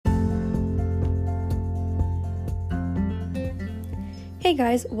Hey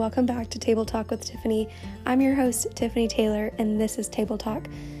guys, welcome back to Table Talk with Tiffany. I'm your host, Tiffany Taylor, and this is Table Talk.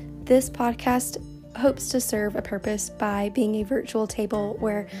 This podcast hopes to serve a purpose by being a virtual table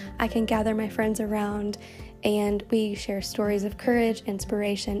where I can gather my friends around and we share stories of courage,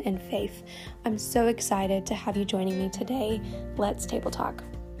 inspiration, and faith. I'm so excited to have you joining me today. Let's Table Talk.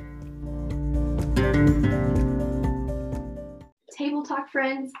 Table Talk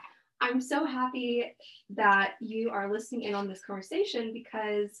friends, I'm so happy that you are listening in on this conversation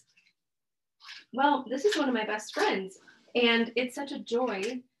because, well, this is one of my best friends, and it's such a joy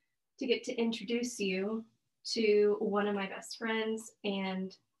to get to introduce you to one of my best friends.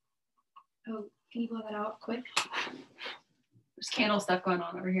 And, oh, can you blow that out quick? There's candle stuff going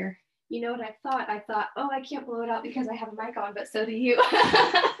on over here. You know what I thought? I thought, oh, I can't blow it out because I have a mic on, but so do you.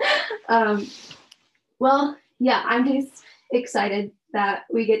 Well, yeah, I'm just excited that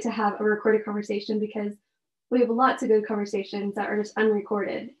we get to have a recorded conversation because we have lots of good conversations that are just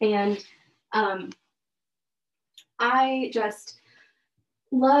unrecorded. And I just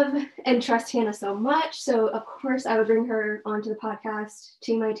love and trust Hannah so much. So of course I would bring her onto the podcast,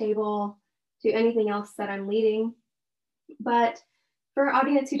 to my table, to anything else that I'm leading. But for our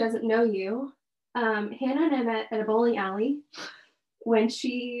audience who doesn't know you, Hannah and I met at a bowling alley when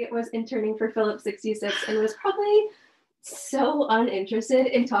she was interning for Phillips 66 and was probably so uninterested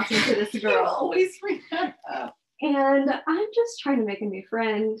in talking to this girl. Always bring that up. And I'm just trying to make a new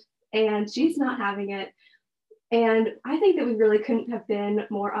friend, and she's not having it. And I think that we really couldn't have been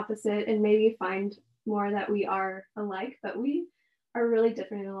more opposite and maybe find more that we are alike, but we are really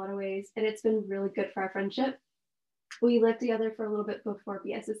different in a lot of ways. And it's been really good for our friendship. We lived together for a little bit before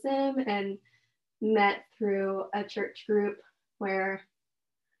BSSM and met through a church group where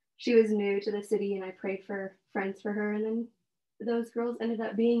she was new to the city and I prayed for friends for her. And then those girls ended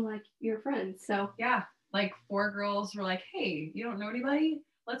up being like your friends. So yeah, like 4 girls were like, hey, you don't know anybody?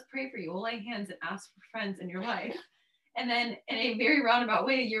 Let's pray for you. We'll lay hands and ask for friends in your life. And then in a very roundabout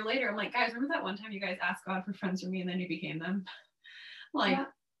way, a year later, I'm like, guys, remember that one time you guys asked God for friends for me and then you became them? Like, yeah.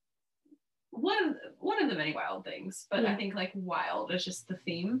 One of the many wild things, but yeah. I think like wild is just the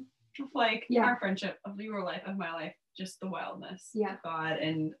theme of like our friendship, of your life, of my life, just the wildness of God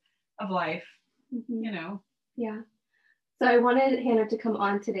and of life, you know? Yeah. So I wanted Hannah to come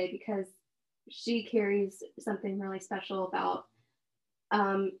on today because she carries something really special about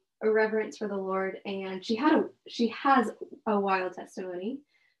a reverence for the Lord, and she has a wild testimony,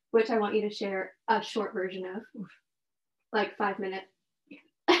 which I want you to share a short version of, like 5 minutes.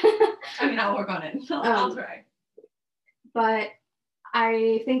 I mean, I'll work on it. I'll try. But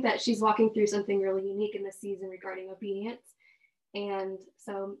I think that she's walking through something really unique in this season regarding obedience. And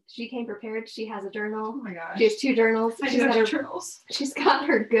so she came prepared. She has a journal. Oh my gosh. She has 2 journals. Journals. She's got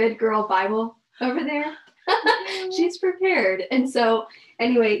her good girl Bible over there. She's prepared. And so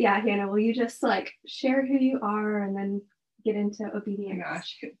anyway, yeah, Hannah, will you just like share who you are and then get into obedience? Oh my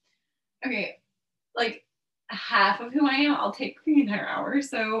gosh. Okay. Like half of who I am, I'll take the entire hour.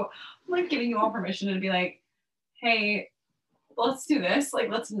 So I'm like giving you all permission to be like, hey, let's do this. Like,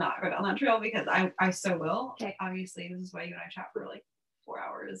 let's not go down that trail because I so will. Okay. Obviously, this is why you and I chat for like 4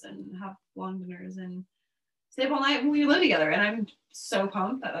 hours and have long dinners and stay up all night when we live together. And I'm so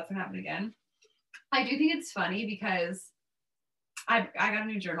pumped that that's gonna happen again. I do think it's funny because I got a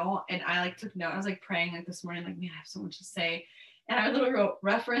new journal and I like took note. I was like praying like this morning, like, man, I have so much to say. And I literally wrote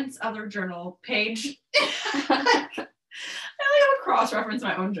reference other journal page. I like have a cross-reference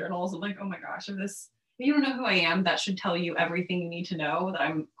my own journals. I'm like, oh my gosh, if you don't know who I am, that should tell you everything you need to know, that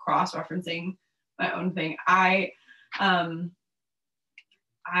I'm cross-referencing my own thing. I am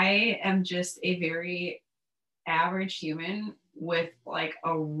just a very average human with like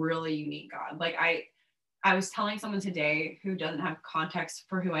a really unique God. Like I was telling someone today who doesn't have context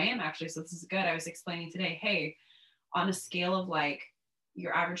for who I am actually, so this is good. I was explaining today, hey, on a scale of like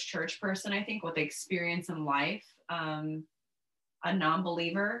your average church person, I think what they experience in life, a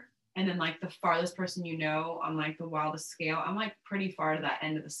non-believer, and then like the farthest person you know on like the wildest scale, I'm like pretty far to that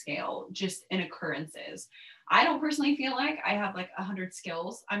end of the scale, just in occurrences. I don't personally feel like I have like 100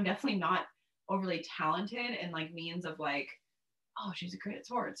 skills. I'm definitely not overly talented in like means of like, oh, she's great at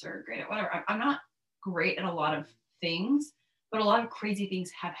sports or great at whatever. I'm not great at a lot of things, but a lot of crazy things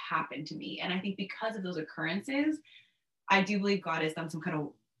have happened to me. And I think because of those occurrences, I do believe God has done some kind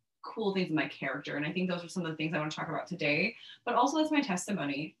of cool things in my character. And I think those are some of the things I want to talk about today, but also that's my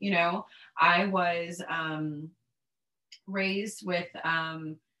testimony. You know, I was raised with,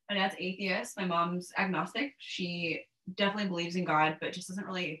 my dad's atheist. My mom's agnostic. She definitely believes in God, but just doesn't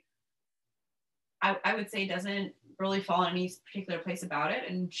really, I would say doesn't really fall in any particular place about it.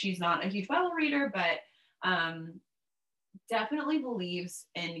 And she's not a huge Bible reader, but definitely believes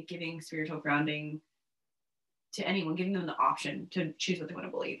in giving spiritual grounding to anyone, giving them the option to choose what they want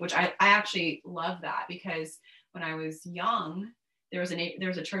to believe, which I actually love that, because when I was young, there was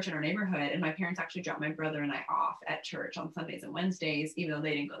a church in our neighborhood, and my parents actually dropped my brother and I off at church on Sundays and Wednesdays, even though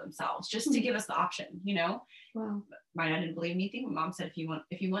they didn't go themselves, just to give us the option, you know. Wow. My dad didn't believe anything. My mom said, if you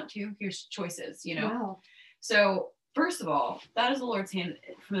want to, here's choices, you know. Wow. So first of all, that is the Lord's hand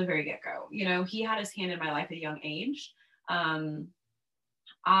from the very get-go. You know, he had his hand in my life at a young age.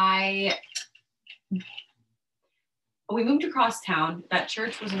 We moved across town. That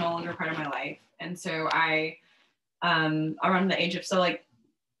church was no longer part of my life. And so I, around the age of, so like,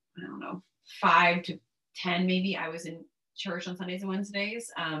 I don't know, 5 to 10, maybe, I was in church on Sundays and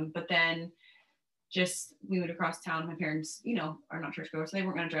Wednesdays. But then just, we moved across town. My parents, you know, are not churchgoers, so they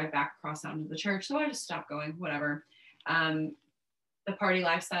weren't going to drive back across town to the church. So I just stopped going, whatever. The party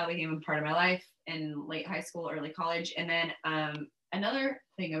lifestyle became a part of my life in late high school, early college. And then another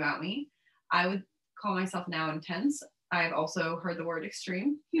thing about me, I would call myself now intense. I've also heard the word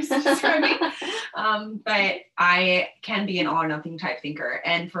extreme used to describe me. But I can be an all or nothing type thinker.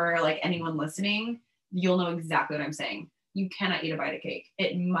 And for like anyone listening, you'll know exactly what I'm saying. You cannot eat a bite of cake.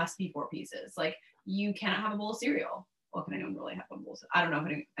 It must be 4 pieces. Like, you cannot have a bowl of cereal. Well, can anyone really have one bowl of cereal? I don't know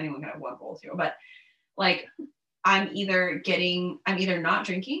if anyone can have one bowl of cereal, but like, I'm either not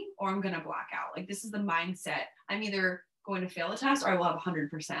drinking or I'm going to black out. Like, this is the mindset. I'm either going to fail a test or I will have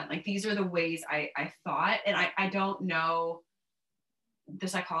 100%. Like, these are the ways I thought. And I don't know the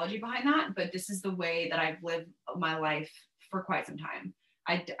psychology behind that, but this is the way that I've lived my life for quite some time.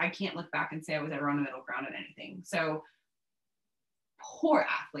 I can't look back and say I was ever on the middle ground in anything. So, poor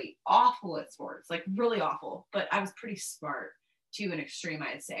athlete, awful at sports, like really awful, but I was pretty smart to an extreme,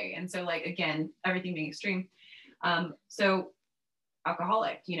 I'd say. And so, like, again, everything being extreme. So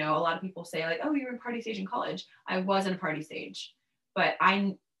alcoholic, you know, a lot of people say like, oh, you were in party stage in college. I was in a party stage, but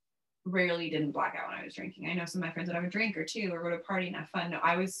I rarely didn't black out when I was drinking. I know some of my friends would have a drink or two or go to a party and have fun. No,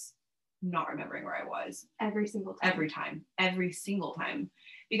 I was not remembering where I was every single time. Every single time.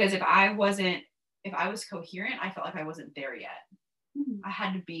 Because if I was coherent, I felt like I wasn't there yet. I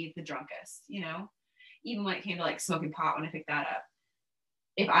had to be the drunkest, you know, even when it came to like smoking pot, when I picked that up,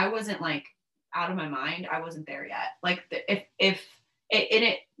 if I wasn't like out of my mind, I wasn't there yet. Like, if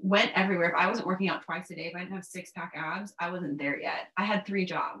it went everywhere. If I wasn't working out twice a day, if I didn't have 6-pack abs, I wasn't there yet. I had 3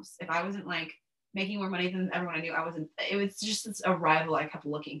 jobs. If I wasn't like making more money than everyone I knew, it was just this arrival I kept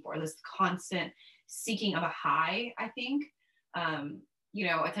looking for, this constant seeking of a high, I think. You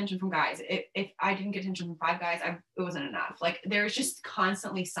know, attention from guys. If I didn't get attention from 5 guys, it wasn't enough. Like, there was just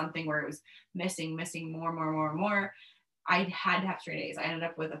constantly something where it was missing more. I had to have straight A's. I ended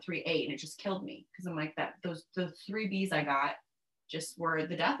up with a 3.8 and it just killed me, because I'm like, those 3 B's I got just were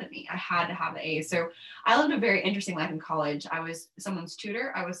the death of me. I had to have the A's. So I lived a very interesting life in college. I was someone's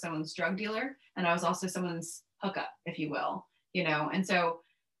tutor, I was someone's drug dealer, and I was also someone's hookup, if you will, you know. And so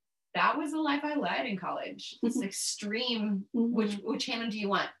that was the life I led in college. It's extreme. Which Hannah do you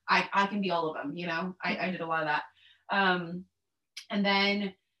want? I can be all of them, you know. I did a lot of that. And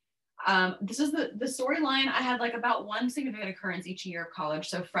then this is the storyline. I had like about one significant occurrence each year of college.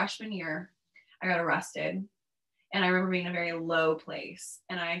 So freshman year, I got arrested. And I remember being in a very low place.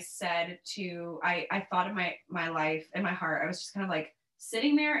 And I said I thought of my life and my heart. I was just kind of like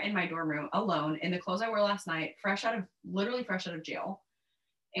sitting there in my dorm room alone in the clothes I wore last night, literally fresh out of jail.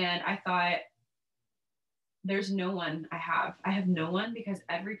 And I thought, there's no one I have no one, because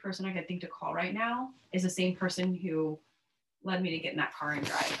every person I could think to call right now is the same person who led me to get in that car and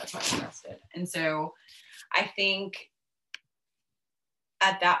drive. That's why I was arrested. And so I think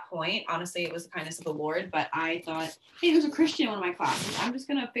at that point, honestly, it was the kindness of the Lord, but I thought, hey, there's a Christian in one of my classes. I'm just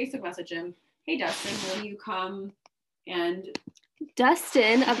going to Facebook message him. Hey, Dustin, will you come? And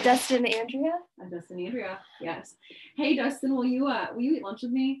Dustin of Dustin Andrea? Dustin Andrea, yes. Hey, Dustin, will you eat lunch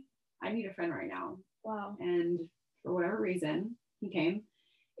with me? I need a friend right now. Wow. And for whatever reason, he came.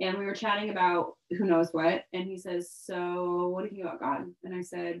 And we were chatting about who knows what. And he says, so what do you think about God? And I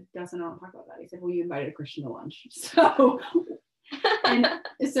said, Dustin, I don't talk about that. He said, well, you invited a Christian to lunch. So, and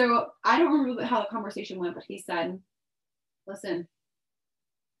so I don't remember how the conversation went, but he said, listen,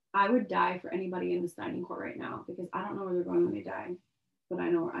 I would die for anybody in this dining court right now, because I don't know where they're going when they die, but I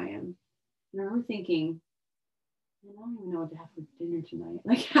know where I am. And I remember thinking, I don't even know what to have for dinner tonight.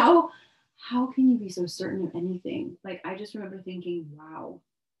 Like, how can you be so certain of anything? Like, I just remember thinking, wow,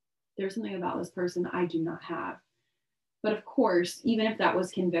 there's something about this person I do not have. But of course, even if that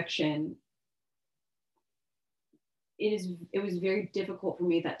was conviction, it was very difficult for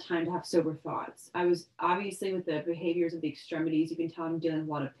me at that time to have sober thoughts. I was obviously, with the behaviors of the extremities, you can tell I'm dealing with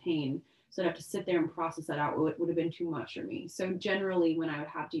a lot of pain, So I'd have to sit there and process that out. It would have been too much for me. So generally when I would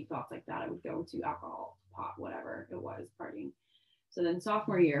have deep thoughts like that, I would go to alcohol, pot, whatever it was, partying. So then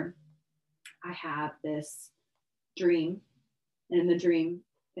sophomore year, I have this dream. And in the dream,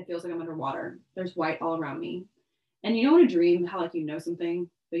 it feels like I'm underwater. There's white all around me. And you know in a dream, how like you know something,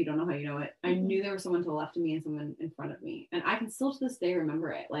 but you don't know how you know it. I knew there was someone to the left of me and someone in front of me. And I can still to this day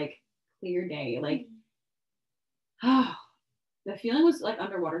remember it, like clear day. Like, oh, the feeling was like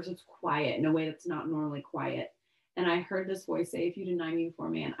underwater, so it's quiet in a way that's not normally quiet. And I heard this voice say, if you deny me before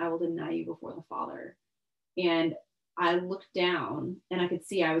man, I will deny you before the Father. And I looked down and I could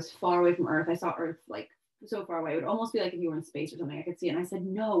see I was far away from Earth. I saw Earth like so far away. It would almost be like if you were in space or something. I could see it. And I said,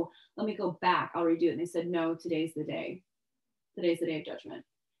 no, let me go back. I'll redo it. And they said, no, today's the day. Today's the day of judgment.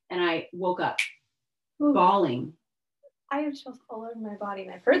 And I woke up bawling. I have chills all over my body,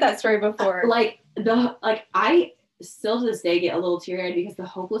 and I've heard that story before. I still to this day get a little teary-eyed because the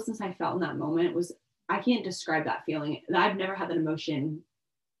hopelessness I felt in that moment was, I can't describe that feeling. I've never had that emotion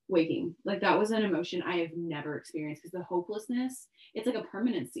waking. Like that was an emotion I have never experienced, because the hopelessness, it's like a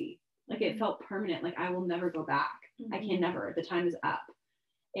permanency. Like it felt permanent. Like I will never go back. I can never. The time is up.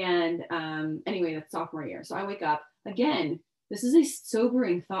 And anyway, that's sophomore year. So I wake up again. This is a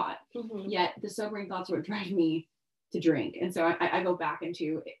sobering thought. Yet the sobering thoughts were driving me to drink. And so I go back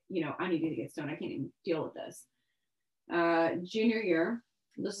into, I need to get stoned. I can't even deal with this. Junior year,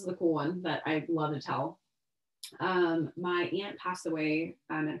 this is the cool one that I love to tell. My aunt passed away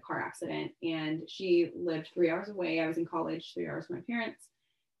in a car accident, and she lived 3 hours away. I was in college, 3 hours from my parents.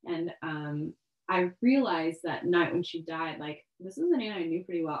 And I realized that night when she died, like, this is an aunt I knew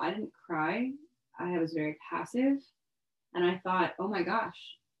pretty well. I didn't cry. I was very passive. And I thought, oh my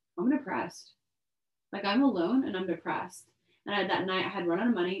gosh, I'm depressed. Like I'm alone and I'm depressed. And that night I had run out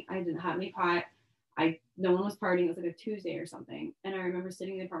of money. I didn't have any pot. No one was partying. It was like a Tuesday or something. And I remember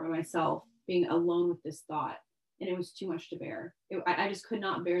sitting in the apartment myself, being alone with this thought. And it was too much to bear. I just could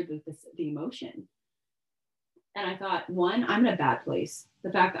not bear the emotion. And I thought, one, I'm in a bad place.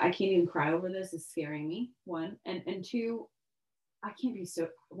 The fact that I can't even cry over this is scaring me, one. And two, I can't be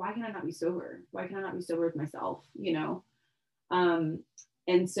why can I not be sober? Why can I not be sober with myself,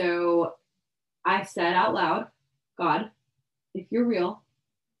 And so I said out loud, God, if you're real,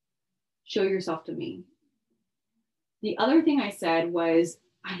 show yourself to me. The other thing I said was,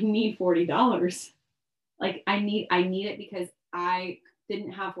 I need $40. Like I need it because I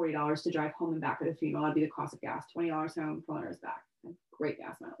didn't have $40 to drive home and back for the funeral. That'd be the cost of gas, $20 home, $20 back. Great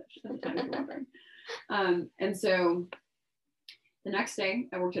gas mileage. And so the next day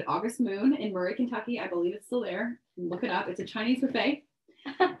I worked at August Moon in Murray, Kentucky. I believe it's still there. Look it up. It's a Chinese buffet.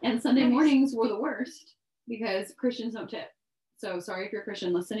 And Sunday mornings were the worst because Christians don't tip. So sorry if you're a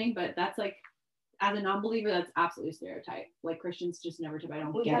Christian listening, but that's like, as a non-believer, that's absolutely a stereotype. Like Christians just never tip. I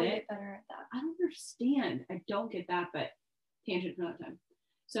don't get it. Get better at that. I don't understand. I don't get that, but tangent for another time.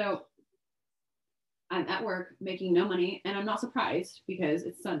 So I'm at work making no money, and I'm not surprised because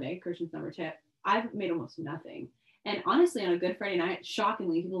it's Sunday. Christians never tip. I've made almost nothing. And honestly, on a good Friday night,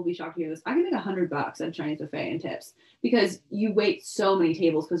 shockingly, people will be shocked to hear this, I can make $100 at a Chinese buffet in tips because you wait so many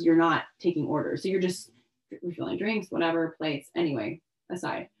tables because you're not taking orders. So you're just refilling drinks, whatever, plates. Anyway,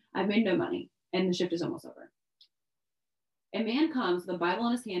 aside, I've made no money and the shift is almost over. A man comes, the Bible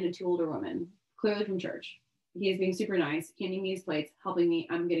in his hand, and two older women, clearly from church. He is being super nice, handing me his plates, helping me.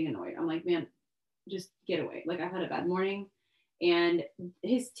 I'm getting annoyed. I'm like, man, just get away. Like I've had a bad morning. And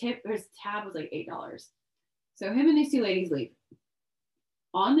his tab was like $8. So him and these two ladies leave.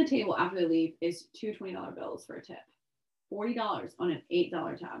 On the table after they leave is two $20 bills for a tip. $40 on an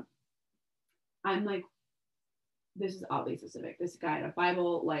 $8 tab. I'm like, this is oddly specific. This guy had a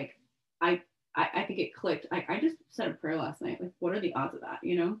Bible. Like, I think it clicked. I just said a prayer last night. Like, what are the odds of that,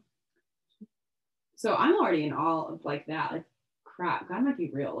 So I'm already in awe of like that. Like, crap, God might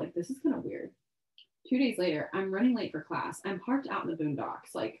be real. Like, this is kind of weird. 2 days later, I'm running late for class. I'm parked out in the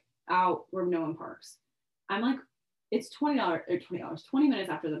boondocks, like out where no one parks. I'm like, it's $20 20 minutes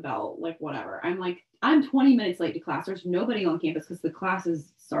after the bell, like whatever. I'm like, I'm 20 minutes late to class. There's nobody on campus because the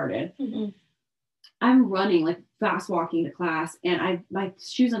classes started. Mm-hmm. I'm running, like fast walking to class, and my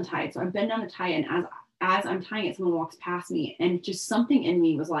shoes untied. So I bend down to tie it, and as I'm tying it, someone walks past me, and just something in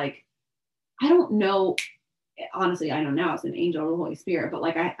me was like, I don't know. Honestly, I know now it's an angel or the Holy Spirit, but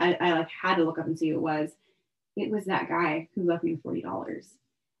like I like had to look up and see who it was. It was that guy who left me $40.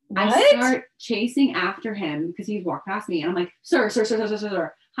 What? I start chasing after him because he's walked past me, and I'm like, sir,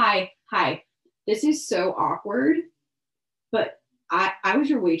 hi. This is so awkward, but I was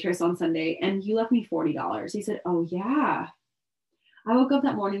your waitress on Sunday, and you left me $40. He said, oh yeah. I woke up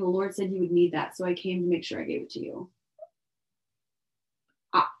that morning. The Lord said you would need that, so I came to make sure I gave it to you.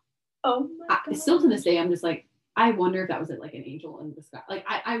 Oh my God. Still to this day, I'm just like, I wonder if that was like an angel in the sky. Like,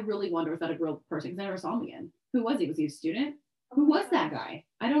 I really wonder if that a real person, because I never saw him again. Who was he? Was he a student? Who was that guy?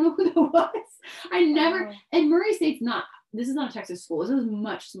 I don't know who that was. I never, Wow. and Murray State's not, this is not a Texas school. This is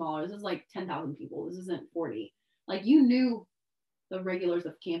much smaller. This is like 10,000 people. This isn't 40. Like, you knew the regulars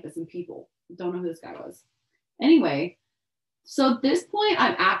of campus and people. Don't know who this guy was. Anyway, so at this point,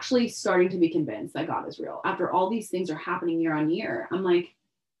 I'm actually starting to be convinced that God is real. After all these things are happening year on year, I'm like,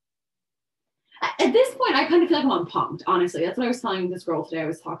 at this point, I kind of feel like I'm pumped, honestly. That's what I was telling this girl today. I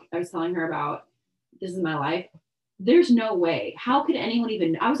was telling her about, this is my life. There's no way. How could anyone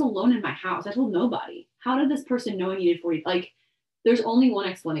even, I was alone in my house. I told nobody. How did this person know I needed 40? Like, there's only one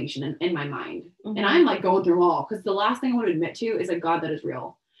explanation in my mind. Mm-hmm. And I'm like going through them all, because the last thing I want to admit to is a God that is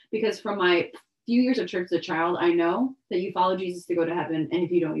real. Because from my few years of church as a child, I know that you follow Jesus to go to heaven, and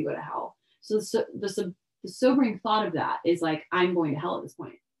if you don't, you go to hell. So the sobering thought of that is like, I'm going to hell at this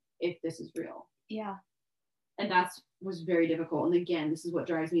point if this is real. Yeah. And that was very difficult. And again, this is what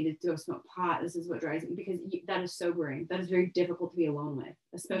drives me to go smoke pot. This is what drives me, because that is sobering. That is very difficult to be alone with,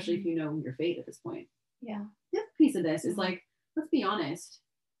 especially if you know your fate at this point. Yeah. The other piece of this is like, let's be honest,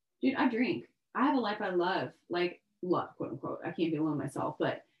 dude, I drink. I have a life I love, quote unquote. I can't be alone myself,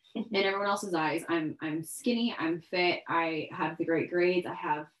 but in everyone else's eyes, I'm skinny, I'm fit, I have the great grades, I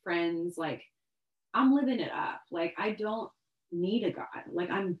have friends, like, I'm living it up. Like, I don't need a God. Like,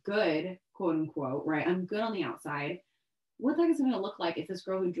 I'm good, quote unquote, right? I'm good on the outside. What the heck is it going to look like if this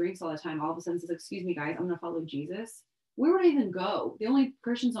girl who drinks all the time all of a sudden says, excuse me, guys, I'm going to follow Jesus? Where would I even go? The only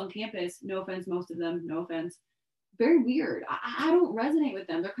Christians on campus, no offense, most of them, no offense, very weird. I don't resonate with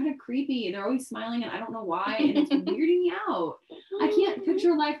them. They're kind of creepy. They're always smiling, and I don't know why. And it's weirding me out. I can't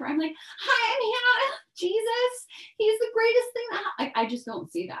picture a life where I'm like, hi, I'm Hannah. Jesus, he's the greatest thing. I just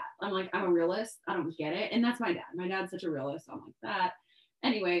don't see that. I'm like, I'm a realist. I don't get it. And that's my dad. My dad's such a realist. I'm like that.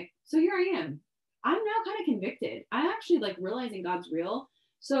 Anyway, so here I am. I'm now kind of convicted. I'm actually like realizing God's real.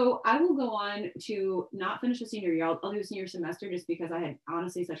 So I will go on to not finish the senior year. I'll do a senior semester just because I had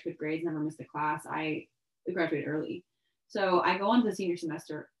honestly such good grades, never missed a class. I graduated early. So I go on to the senior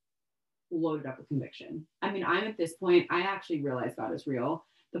semester loaded up with conviction. I mean, I'm at this point, I actually realize God is real.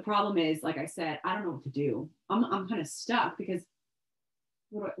 The problem is, like I said, I don't know what to do. I'm kind of stuck, because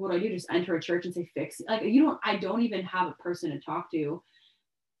what do I do? Just enter a church and say, fix it? Like, I don't even have a person to talk to.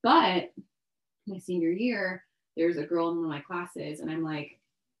 But my senior year, there's a girl in one of my classes, and I'm like,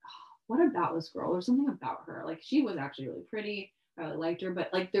 oh, what about this girl? There's something about her. Like, she was actually really pretty. I really liked her, but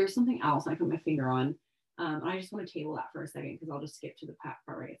like, there's something else I put my finger on. And I just want to table that for a second, because I'll just skip to the part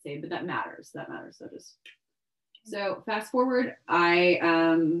where I say, but that matters. So fast forward, I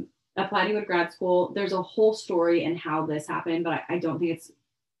applied to go to grad school. There's a whole story in how this happened, but I don't think it's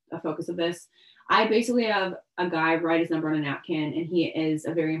a focus of this. I basically have a guy write his number on a napkin, and he is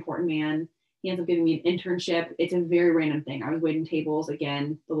a very important man. He ends up giving me an internship. It's a very random thing. I was waiting tables.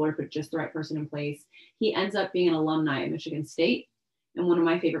 Again, the Lord put just the right person in place. He ends up being an alumni at Michigan State. And one of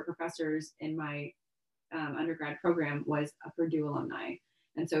my favorite professors in my undergrad program was a Purdue alumni.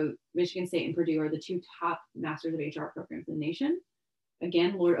 And so Michigan State and Purdue are the two top Masters of HR programs in the nation.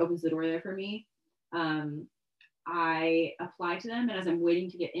 Again, Lord opens the door there for me. I apply to them, and as I'm waiting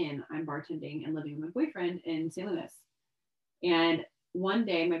to get in, I'm bartending and living with my boyfriend in St. Louis. And one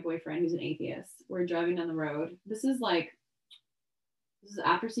day, my boyfriend, who's an atheist, we're driving down the road. This is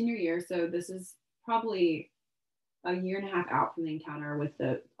after senior year, so this is probably a year and a half out from the encounter with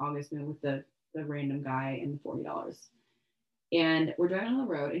the August moon with the random guy and the $40. And we're driving on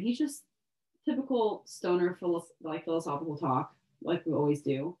the road, and he's just typical stoner philosophical talk, like we always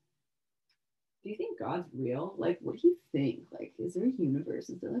do. Do you think God's real? Like, what do you think? Like, is there a universe?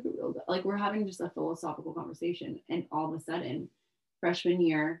 Is there like a real God? Like, we're having just a philosophical conversation, and all of a sudden, freshman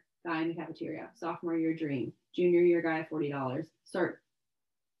year, guy in the cafeteria, sophomore year dream, junior year guy, $40, start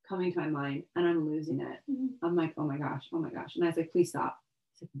coming to my mind, and I'm losing it. Mm-hmm. I'm like, oh my gosh. And I was like, please stop.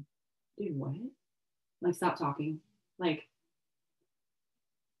 I was like, dude, what? Like, stop talking. Like,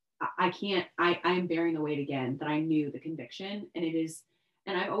 I can't, I am bearing the weight again that I knew the conviction, and it is,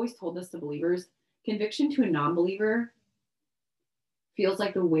 and I've always told this to believers, conviction to a non-believer feels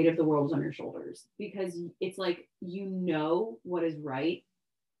like the weight of the world is on your shoulders, because it's like, you know what is right,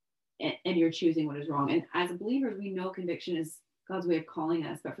 and you're choosing what is wrong. And as believers, we know conviction is God's way of calling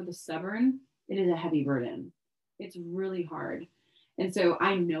us, but for the stubborn, it is a heavy burden. It's really hard. And so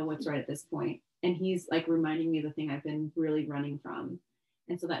I know what's right at this point. And he's like reminding me of the thing I've been really running from.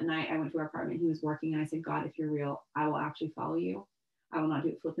 And so that night I went to our apartment, he was working, and I said, God, if you're real, I will actually follow you. I will not do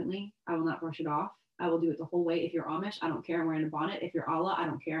it flippantly. I will not brush it off. I will do it the whole way. If you're Amish, I don't care. I'm wearing a bonnet. If you're Allah, I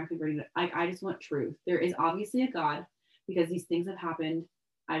don't care. I'm converting it. I just want truth. There is obviously a God, because these things have happened.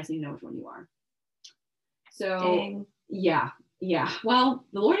 I just need to know which one you are. So Dang. yeah. Well,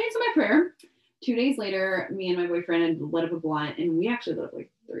 the Lord answered my prayer. 2 days later, me and my boyfriend had lit up a blunt, and we actually lit up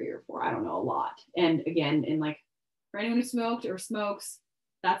like 3 or 4, I don't know, a lot. And again, in like, for anyone who smoked or smokes,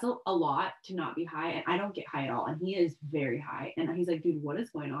 that's a lot to not be high. And I don't get high at all. And he is very high. And he's like, dude, what is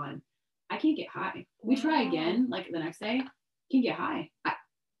going on? I can't get high. We try again, like the next day, can't get high.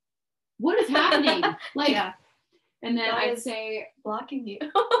 What is happening? Like, Yeah. and then God I'd is say, blocking you.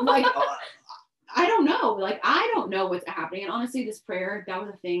 like, I don't know. Like, I don't know what's happening. And honestly, this prayer, that was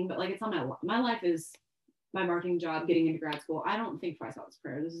a thing, but like, it's not my life is my marketing job, getting into grad school. I don't think twice about this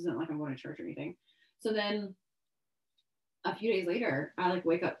prayer. This isn't like I'm going to church or anything. So then a few days later, I like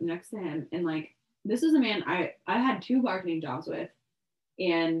wake up next to him, and like, this is a man I had 2 marketing jobs with,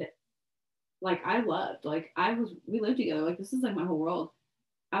 and like, I loved, like, we lived together. Like, this is like my whole world.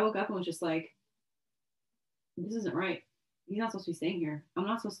 I woke up and was just like, this isn't right. He's not supposed to be staying here. We're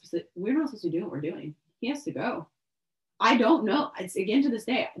not supposed to do what we're doing. He has to go. I don't know. It's again to this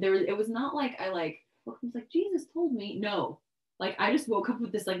day. It was not like I like was like, Jesus told me. No. Like, I just woke up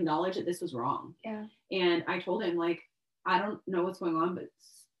with this like knowledge that this was wrong. Yeah. And I told him, like, I don't know what's going on, but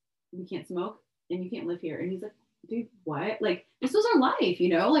we can't smoke and you can't live here. And he's like, dude, what? Like, this was our life, you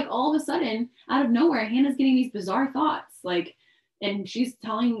know? Like, all of a sudden, out of nowhere, Hannah's getting these bizarre thoughts, like, and she's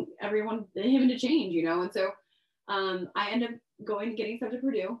telling everyone him to change, you know? And so I end up going to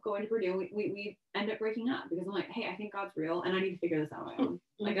Purdue. We end up breaking up because I'm like, hey, I think God's real and I need to figure this out on my own.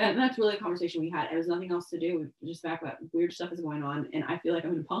 Like, that's really a conversation we had. It was nothing else to do. Just back up. Weird stuff is going on. And I feel like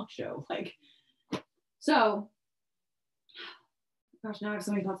I'm in a punk show. Like, so, gosh, now I have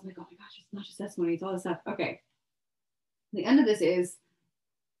so many thoughts. I'm like, oh my gosh, it's not just testimony, it's all this stuff. Okay. The end of this is,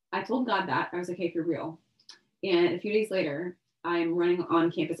 I told God that. I was like, hey, if you're real. And a few days later, I'm running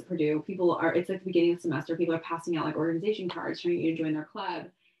on campus at Purdue. It's like the beginning of the semester. People are passing out like organization cards, trying to get you to join their club.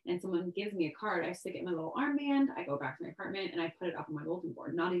 And someone gives me a card. I stick it in my little armband. I go back to my apartment and I put it up on my bulletin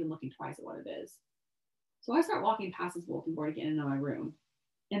board, not even looking twice at what it is. So I start walking past this bulletin board again into my room.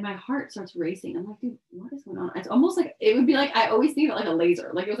 And my heart starts racing. I'm like, dude, what is going on? It's almost like, it would be like, I always think of it like a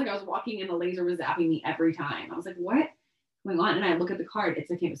laser. Like, it was like I was walking and the laser was zapping me every time. I was like, what is going on? And I look at the card.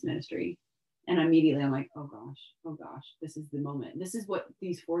 It's a campus ministry. And immediately I'm like, oh gosh, this is the moment. This is what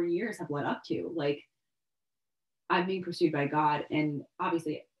these 4 years have led up to. Like, I'm being pursued by God. And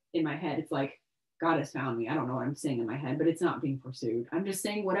obviously in my head, it's like, God has found me. I don't know what I'm saying in my head, but it's not being pursued. I'm just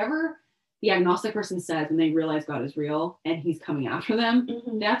saying whatever the agnostic person says when they realize God is real and he's coming after them,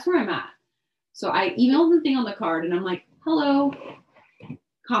 that's where I'm at. So I emailed the thing on the card and I'm like, hello,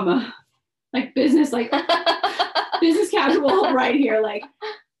 comma, like business, like business casual right here. Like,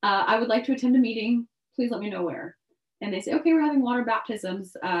 I would like to attend a meeting. Please let me know where. And they say, okay, we're having water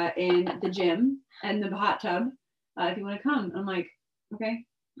baptisms in the gym and the hot tub. If you want to come. I'm like, okay.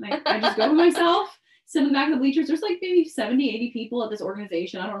 Like, I just go by myself, sit in the back of the bleachers. There's like maybe 70, 80 people at this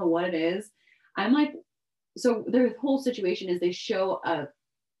organization. I don't know what it is. I'm like, so their whole situation is they show I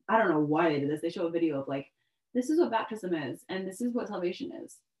don't know why they did this. They show a video of like, this is what baptism is. And this is what salvation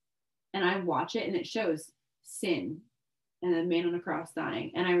is. And I watch it and it shows sin and a man on a cross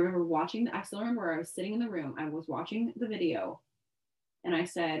dying. And I remember I still remember where I was sitting in the room. I was watching the video and I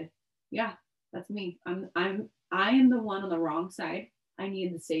said, yeah, that's me. I am the one on the wrong side. I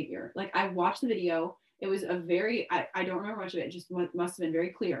need the savior. Like, I watched the video. It was I don't remember much of it. It just must have been very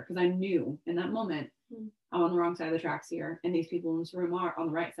clear because I knew in that moment I'm on the wrong side of the tracks here. And these people in this room are on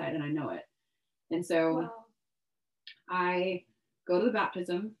the right side and I know it. And so I go to the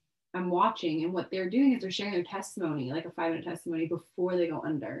baptism. I'm watching, and what they're doing is they're sharing their testimony, like a 5-minute testimony before they go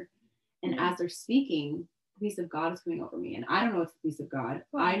under. And as they're speaking, the peace of God is coming over me. And I don't know it's the peace of God.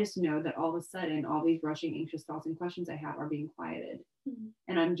 I just know that all of a sudden, all these rushing, anxious thoughts and questions I have are being quieted.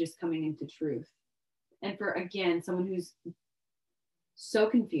 And I'm just coming into truth. And for, again, someone who's so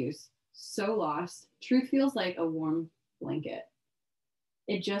confused, so lost, truth feels like a warm blanket.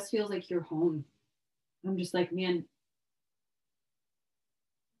 It just feels like you're home. I'm just like, man,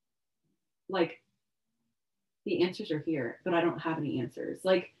 like, the answers are here, but I don't have any answers.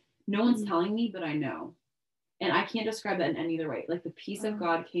 Like, no one's telling me, but I know. And I can't describe that in any other way. Like, the peace of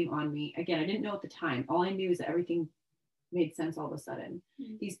God came on me. Again, I didn't know at the time. All I knew is that everything made sense all of a sudden.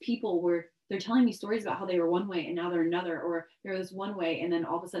 These people they're telling me stories about how they were one way and now they're another, or they're this one way and then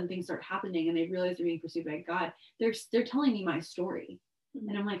all of a sudden things start happening and they realize they're being pursued by God. They're telling me my story.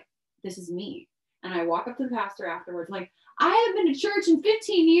 And I'm like, this is me. And I walk up to the pastor afterwards, like, I haven't been to church in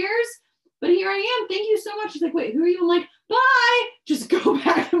 15 years. But here I am. Thank you so much. She's like, wait, who are you? I'm like, bye. Just go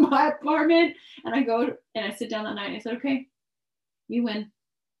back to my apartment. And I go and I sit down that night and I said, okay, you win.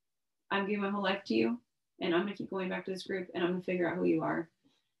 I'm giving my whole life to you. And I'm going to keep going back to this group and I'm going to figure out who you are.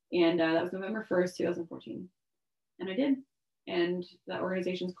 And that was November 1st, 2014. And I did. And that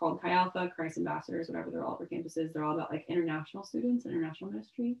organization is called Chi Alpha, Christ Ambassadors, whatever. They're all for campuses. They're all about like international students, international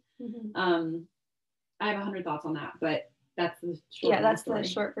ministry. I have 100 thoughts on that, but that's the short that's story. the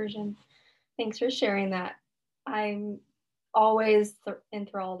short version. Thanks for sharing that. I'm always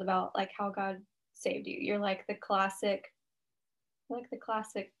enthralled about like how God saved you. You're like the classic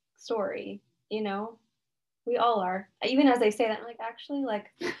story, you know. We all are. Even as they say that, I'm like, actually, like,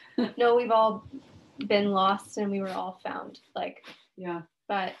 no, we've all been lost and we were all found. Like, yeah.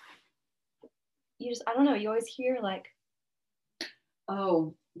 But you just, I don't know. You always hear like,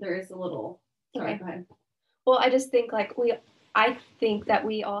 oh, there is a little. Sorry, okay. Go ahead. Well, I just think like I think that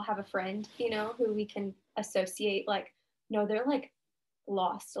we all have a friend, you know, who we can associate. Like, no, they're like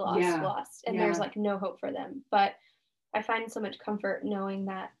lost, and there's like no hope for them. But I find so much comfort knowing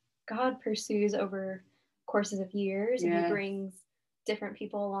that God pursues over courses of years, and He brings different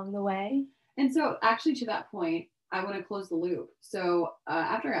people along the way. And so actually to that point, I want to close the loop. So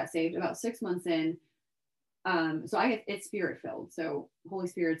after I got saved, about 6 months in, so it's spirit filled. So Holy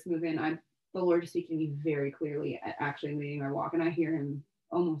Spirit's moving. The Lord is speaking to me very clearly, actually leading my walk. And I hear Him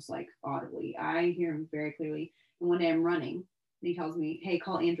almost like audibly. I hear Him very clearly. And one day I'm running and He tells me, hey,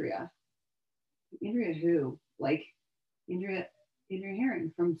 call Andrea. Andrea who? Like Andrea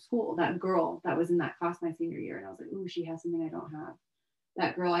Herring from school, that girl that was in that class my senior year. And I was like, ooh, she has something I don't have.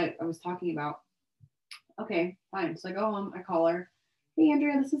 That girl I was talking about. Okay, fine. So I go home, I call her. Hey,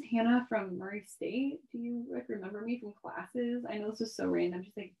 Andrea, this is Hannah from Murray State. Do you like remember me from classes? I know this is so random.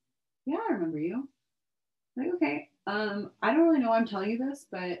 She's like, yeah, I remember you. I'm like, okay. I don't really know why I'm telling you this,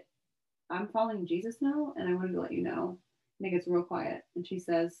 but I'm following Jesus now, and I wanted to let you know. And it gets real quiet. And she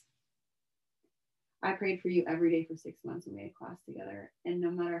says, I prayed for you every day for 6 months and we had class together. And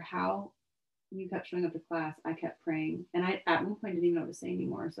no matter how you kept showing up to class, I kept praying. And I, at one point, didn't even know what to say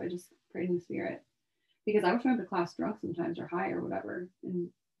anymore. So I just prayed in the Spirit. Because I was showing up to class drunk sometimes or high or whatever. And,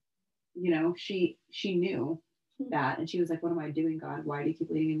 you know, she knew that. And she was like, what am I doing, God? Why do you keep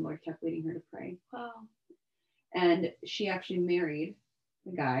leading me? The Lord kept leading her to pray. Wow. And she actually married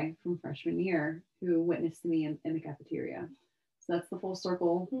a guy from freshman year who witnessed to me in the cafeteria. So that's the full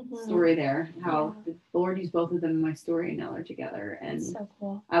circle story there, how the Lord used both of them in my story, and now they're together. And that's so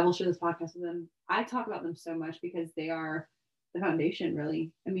cool. I will share this podcast with them. I talk about them so much because they are the foundation,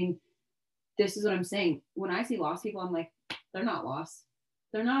 really. I mean, this is what I'm saying. When I see lost people, I'm like, they're not lost.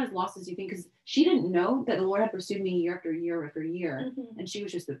 They're not as lost as you think, because she didn't know that the Lord had pursued me year after year after year. And she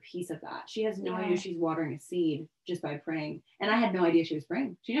was just a piece of that. She has no idea she's watering a seed just by praying. And I had no idea she was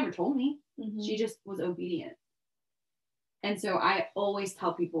praying. She never told me. She just was obedient. And so I always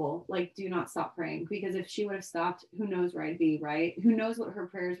tell people, like, do not stop praying, because if she would have stopped, who knows where I'd be, right? Who knows what her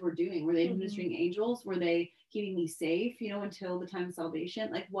prayers were doing? Were they ministering angels? Were they keeping me safe, you know, until the time of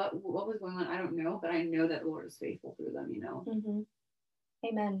salvation? Like what was going on? I don't know, but I know that the Lord is faithful through them, you know?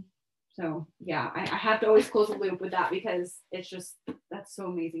 Amen. So yeah, I have to always close the loop with that, because it's just, that's so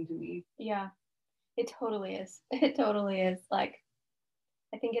amazing to me. Yeah, it totally is. It totally is. Like,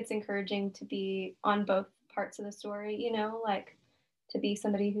 I think it's encouraging to be on both parts of the story, you know, like to be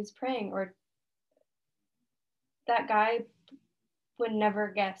somebody who's praying. Or that guy would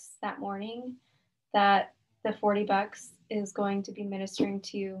never guess that morning that the $40 is going to be ministering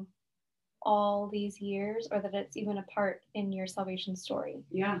to you all these years, or that it's even a part in your salvation story.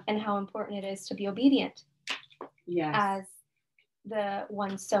 Yeah. And how important it is to be obedient. Yes. As the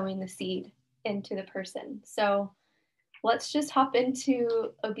one sowing the seed into the person. So let's just hop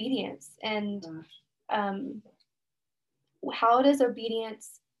into obedience. And how does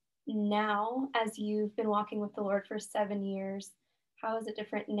obedience now, as you've been walking with the Lord for 7 years, how is it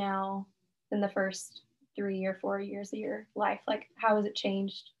different now than the first 3 or 4 years of your life? Like, how has it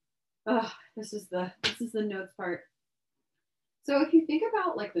changed? Oh, this is the notes part. So if you think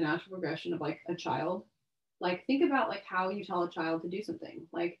about like the natural progression of like a child, like think about like how you tell a child to do something.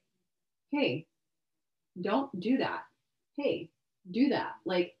 Like, hey, don't do that. Hey, do that.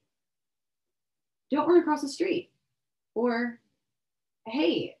 Like, don't run across the street. Or,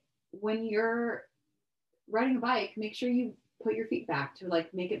 hey, when you're riding a bike, make sure you put your feet back to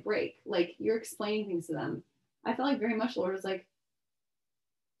like make it break. Like, you're explaining things to them. I felt like very much the Lord was like,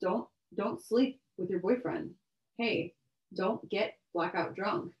 don't sleep with your boyfriend. Hey, don't get blackout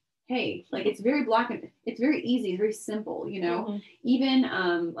drunk. Hey, like it's very it's very easy, it's very simple, you know. Even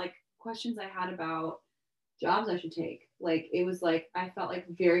like questions I had about jobs I should take. Like it was like I felt like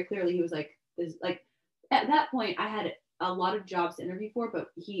very clearly he was like this, like at that point I had a lot of jobs to interview for, but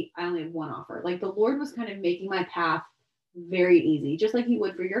I only had one offer. Like the Lord was kind of making my path very easy, just like he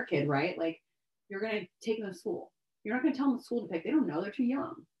would for your kid, right? Like you're gonna take them to school. You're not gonna tell them what school to pick. They don't know, they're too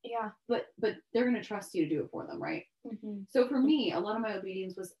young. Yeah. but they're going to trust you to do it for them, right? Mm-hmm. So for me, a lot of my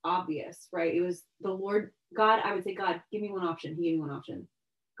obedience was obvious, right? It was the Lord, God, I would say, God, give me one option. He gave me one option.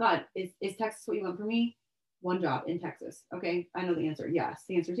 God, is Texas what you want for me? One job in Texas. Okay, I know the answer. Yes.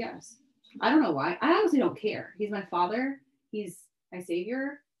 The answer is yes. I don't know why. I honestly don't care. He's my father. He's my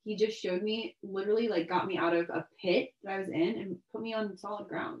savior. He just showed me, literally, like, got me out of a pit that I was in and put me on solid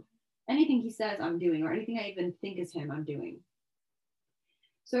ground. Anything he says, I'm doing, or anything I even think is him, I'm doing.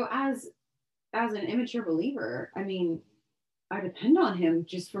 So as an immature believer, I mean, I depend on him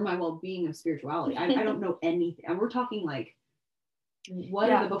just for my well-being of spirituality. I don't know anything. And we're talking like, what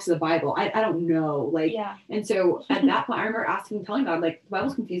are the books of the Bible? I don't know. Like, and so at that point, I remember telling God, like, the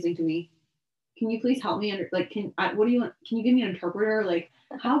Bible's confusing to me. Can you please help me? What do you want? Can you give me an interpreter? Like,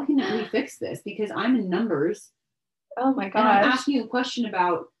 how can we fix this? Because I'm in Numbers. Oh my gosh. And I'm asking you a question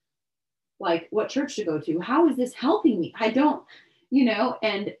about, like, what church to go to. How is this helping me? I don't,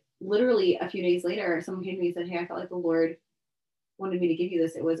 and literally a few days later, someone came to me and said, hey, I felt like the Lord wanted me to give you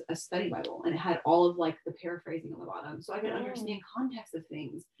this. It was a study Bible, and it had all of, like, the paraphrasing on the bottom, so I could understand context of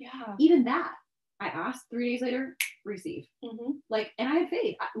things. Yeah. Even that, I asked, 3 days later, receive. Mm-hmm. Like, and I had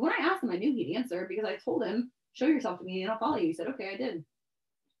faith. When I asked him, I knew he'd answer, because I told him, show yourself to me and I'll follow you. He said, okay, I did.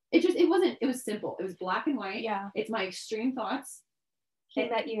 It was simple. It was black and white. Yeah. It's my extreme thoughts. He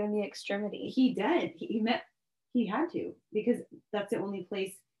met you in the extremity. He did. He had to, because that's the only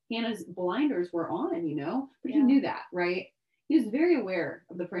place Hannah's blinders were on, but he knew that, right? He was very aware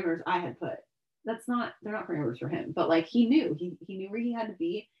of the parameters I had put. They're not parameters for him, but, like, he knew where he had to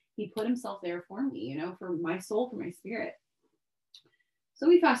be. He put himself there for me, for my soul, for my spirit. So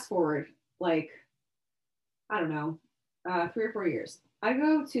we fast forward, like, I don't know, 3 or 4 years. I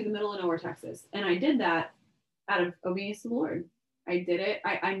go to the middle of nowhere, Texas, and I did that out of obedience to the Lord. I did it.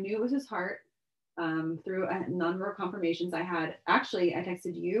 I knew it was his heart. Through a number of confirmations I had. Actually, I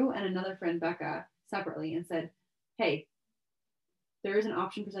texted you and another friend, Becca, separately and said, hey, there is an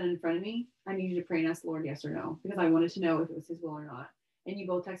option presented in front of me. I need you to pray and ask the Lord yes or no, because I wanted to know if it was his will or not. And you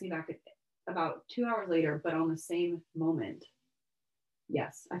both texted me back about 2 hours later, but on the same moment.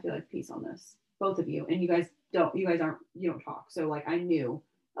 Yes, I feel like peace on this. Both of you. And you don't talk. So, like, I knew,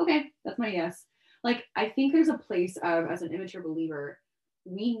 okay, that's my yes. Like, I think there's a place of, as an immature believer,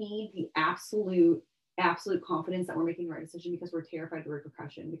 we need the absolute confidence that we're making the right decision, because we're terrified of the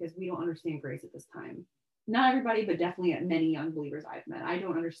repercussion, because we don't understand grace at this time. Not everybody, but definitely many young believers I've met. I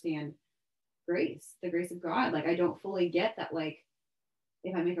don't understand grace, the grace of God. Like, I don't fully get that, like,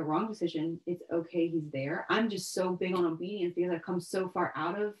 if I make a wrong decision, it's okay, he's there. I'm just so big on obedience, because I've come so far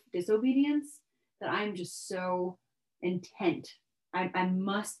out of disobedience that I'm just so intent. I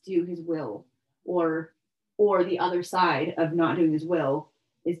must do his will, or the other side of not doing his will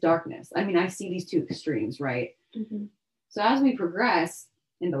is darkness. I mean, I see these two extremes, right? Mm-hmm. So as we progress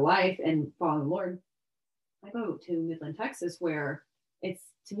into life and following the Lord, I go to Midland, Texas, where it's,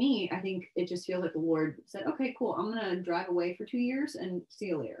 to me, I think it just feels like the Lord said, okay, cool, I'm going to drive away for 2 years and see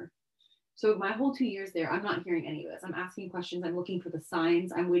you later. So my whole 2 years there, I'm not hearing any of this. I'm asking questions. I'm looking for the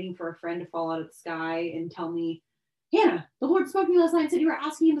signs. I'm waiting for a friend to fall out of the sky and tell me, Hannah, the Lord spoke to me last night and said you were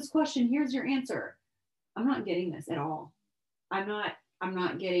asking him this question. Here's your answer. I'm not getting this at all. I'm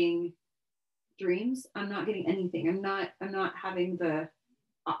not getting dreams. I'm not getting anything. I'm not having the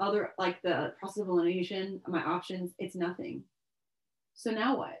other, like, the process of elimination, my options. It's nothing. So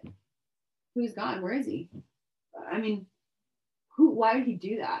now what? Who's God? Where is he? I mean, why would he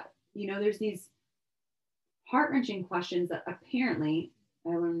do that? There's these heart-wrenching questions that apparently, I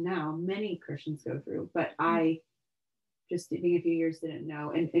learn now, many Christians go through, but I, just being a few years, didn't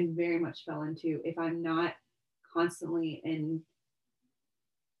know, and very much fell into, if I'm not constantly in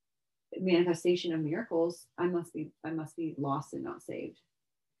manifestation of miracles, I must be lost and not saved.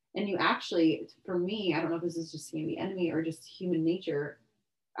 And you actually, for me, I don't know if this is just the enemy or just human nature,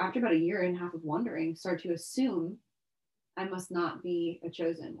 after about 1.5 years of wondering, start to assume I must not be a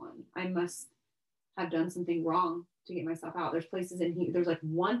chosen one. I must have done something wrong to get myself out. There's places in here, there's like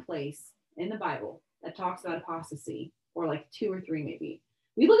one place in the Bible that talks about apostasy, or like 2 or 3 maybe.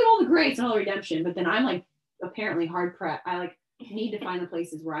 We look at all the grace and all the redemption, but then I'm like apparently hard pressed. I like need to find the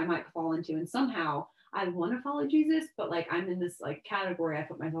places where I might fall into, and somehow I want to follow Jesus, but like I'm in this like category I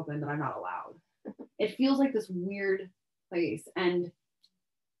put myself in that I'm not allowed. It feels like this weird place, and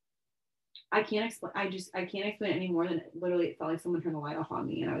I can't explain. I can't explain it any more than literally it felt like someone turned the light off on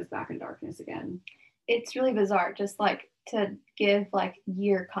me and I was back in darkness again. It's really bizarre. Just like to give like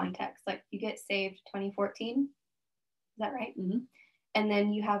year context, like you get saved 2014. Is that right? Mm-hmm. And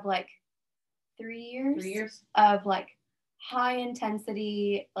then you have like 3 years. 3 years of like high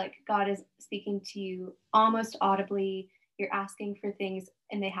intensity, like God is speaking to you almost audibly. You're asking for things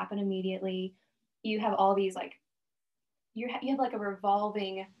and they happen immediately. You have all these like, you have like a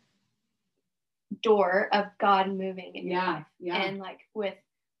revolving door of God moving in your life. Yeah. And like with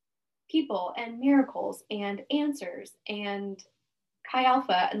people and miracles and answers and Chi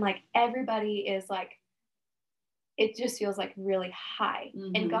Alpha, and like everybody is like, it just feels like really high.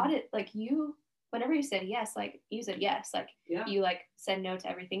 And God, it like you, whenever you said yes, like you said yes, like you like said no to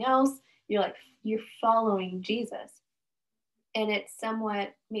everything else. You're like, you're following Jesus. And it's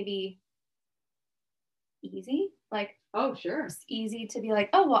somewhat maybe easy. Like, oh, sure. It's easy to be like,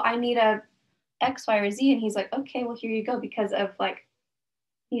 oh, well, I need a X, Y, or Z. And he's like, okay, well, here you go. Because of like,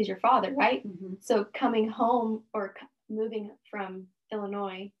 he's your father, right? So coming home or moving from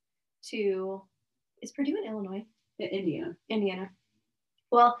Illinois to, is Purdue in Illinois? Indiana.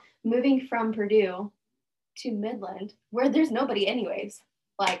 Well, moving from Purdue to Midland, where there's nobody anyways,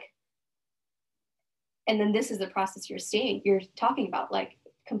 like, and then this is the process you're talking about, like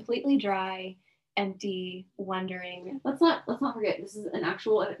completely dry, empty, wondering. Let's not forget, this is an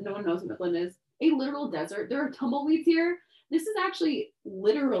actual, no one knows what Midland is, a literal desert. There are tumbleweeds here. This is actually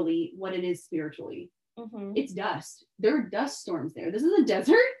literally what it is spiritually. It's dust. There are dust storms there. This is a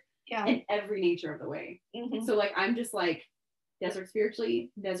desert in every nature of the way. So like, I'm just like, desert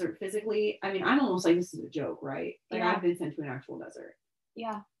spiritually, desert physically. I mean, I'm almost like, this is a joke, right? Like I've been sent to an actual desert.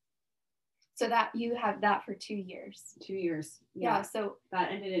 Yeah. So that you have that for 2 years. 2 years. Yeah. So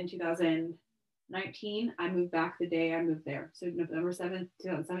that ended in 2019. I moved back the day I moved there. So November 7th,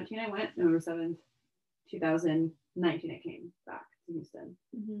 2017, I went. November 7th, 2019, I came back to Houston.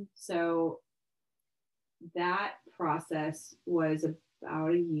 So that process was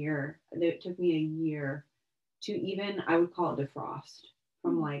about a year. It took me a year to even, I would call it defrost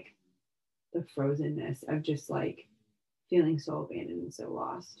from like the frozenness of just like feeling so abandoned and so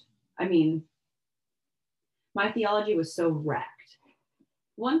lost. I mean, my theology was so wrecked.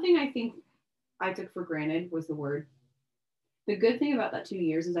 One thing I think I took for granted was the word. The good thing about that 2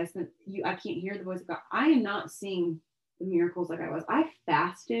 years is I can't hear the voice of God. I am not seeing the miracles like I was. I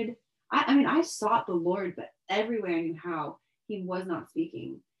fasted. I mean, I sought the Lord, but every way I knew how, he was not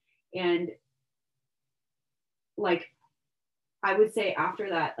speaking. And like, I would say after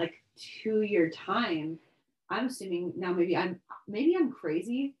that, like 2 year time, I'm assuming now maybe I'm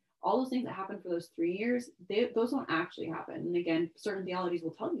crazy. All those things that happened for those 3 years, those don't actually happen. And again, certain theologies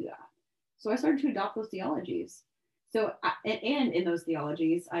will tell you that. So I started to adopt those theologies. So, and in those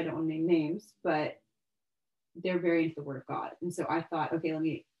theologies, I don't want to name names, but they're very into the word of God. And so I thought,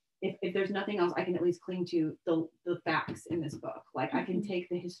 okay, if there's nothing else, I can at least cling to the facts in this book. Like I can take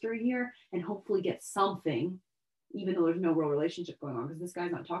the history here and hopefully get something, even though there's no real relationship going on, because this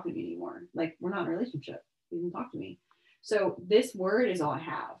guy's not talking to me anymore. Like we're not in a relationship. He doesn't talk to me. So this word is all I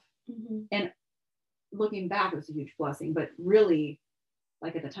have. And looking back, it was a huge blessing, but really,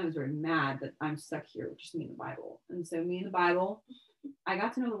 like at the time I was very mad that I'm stuck here with just me and the Bible. And so me and the Bible, I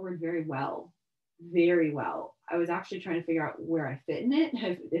got to know the word very well. I was actually trying to figure out where I fit in it.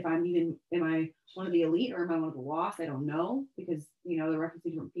 If am I one of the elite or am I one of the lost? I don't know, because, you know, they're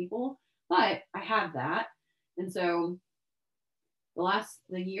referencing different people, but I have that. And so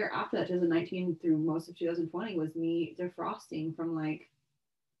the year after that, 2019 through most of 2020 was me defrosting from like,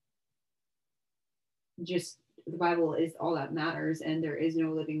 just the Bible is all that matters, and there is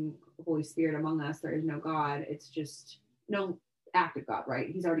no living Holy Spirit among us. There is no God. It's just no active God, right?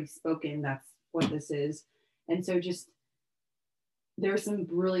 He's already spoken. That's what this is. And so just there's some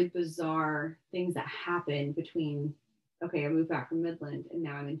really bizarre things that happen between, okay, I moved back from Midland and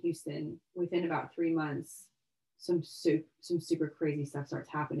now I'm in Houston. Within about 3 months, some super crazy stuff starts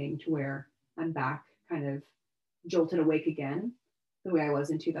happening to where I'm back kind of jolted awake again the way I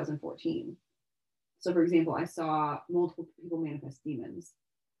was in 2014. So for example, I saw multiple people manifest demons.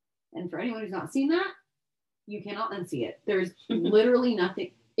 And for anyone who's not seen that, you cannot unsee it. There's literally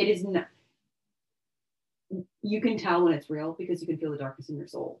nothing. It is not. You can tell when it's real because you can feel the darkness in your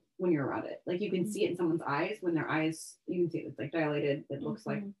soul when you're around it. Like you can see it in someone's eyes when their eyes, you can see it's like dilated. It looks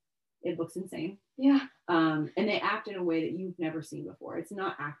like, it looks insane. Yeah. And they act in a way that you've never seen before. It's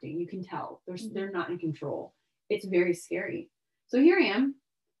not acting. You can tell they're not in control. It's very scary. So here I am.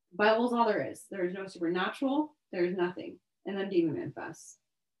 Bible's all there is. There is no supernatural. There is nothing. And then demon manifests.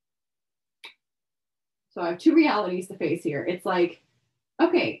 So I have two realities to face here. It's like,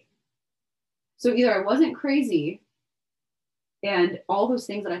 okay, so either I wasn't crazy and all those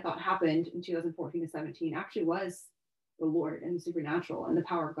things that I thought happened in 2014 to 17 actually was the Lord and the supernatural and the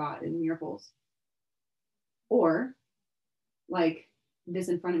power of God and miracles. Or like this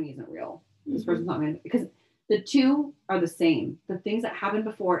in front of me isn't real. This person's not meant, because the two are the same. The things that happened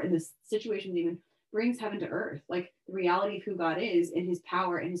before in this situation, even brings heaven to earth. Like the reality of who God is and his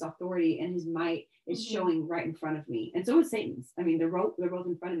power and his authority and his might is showing right in front of me. And so is Satan's. I mean, they're both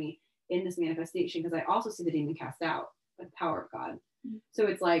in front of me in this manifestation, because I also see the demon cast out by the power of God. So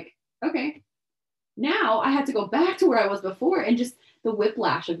it's like, okay, now I had to go back to where I was before, and just the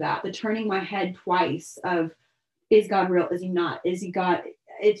whiplash of that, the turning my head twice of, is God real? Is he not? Is he God?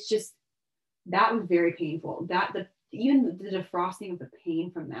 It's just, that was very painful. Even the defrosting of the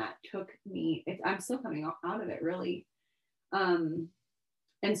pain from that took me, I'm still coming out of it, really. And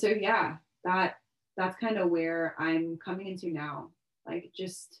so, yeah, that's kind of where I'm coming into now, like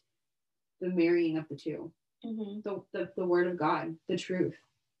just the marrying of the two, the word of God, the truth.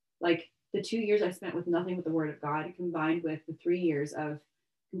 Like the 2 years I spent with nothing but the word of God, combined with the 3 years of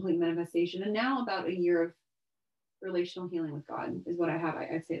complete manifestation, and now about a year of relational healing with God is what I have,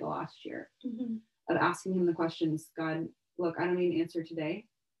 I'd say, the last year, of asking him the questions. God, look, I don't need an answer today,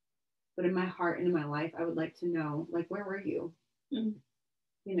 but in my heart and in my life, I would like to know, like, where were you? You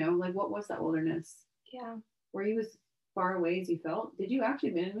know, like, what was that wilderness? Yeah. Were you as far away as you felt? Did you actually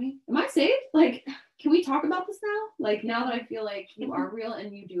abandon me? Am I saved? Like, can we talk about this now? Like, now that I feel like you are real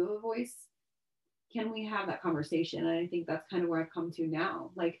and you do have a voice, can we have that conversation? And I think that's kind of where I've come to now.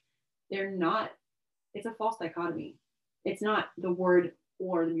 Like, it's a false dichotomy. It's not the word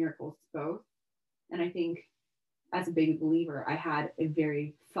or the miracles, it's both. And I think as a baby believer, I had a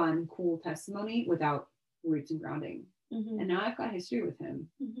very fun, cool testimony without roots and grounding. And now I've got history with him,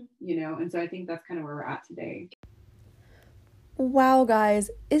 you know? And so I think that's kind of where we're at today. Wow, guys,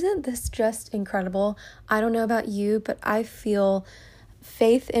 isn't this just incredible? I don't know about you, but I feel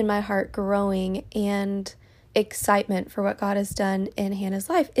faith in my heart growing and excitement for what God has done in Hannah's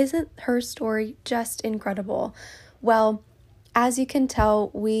life. Isn't her story just incredible? Well, as you can tell,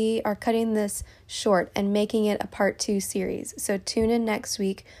 we are cutting this short and making it a part 2 series. So tune in next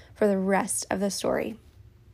week for the rest of the story.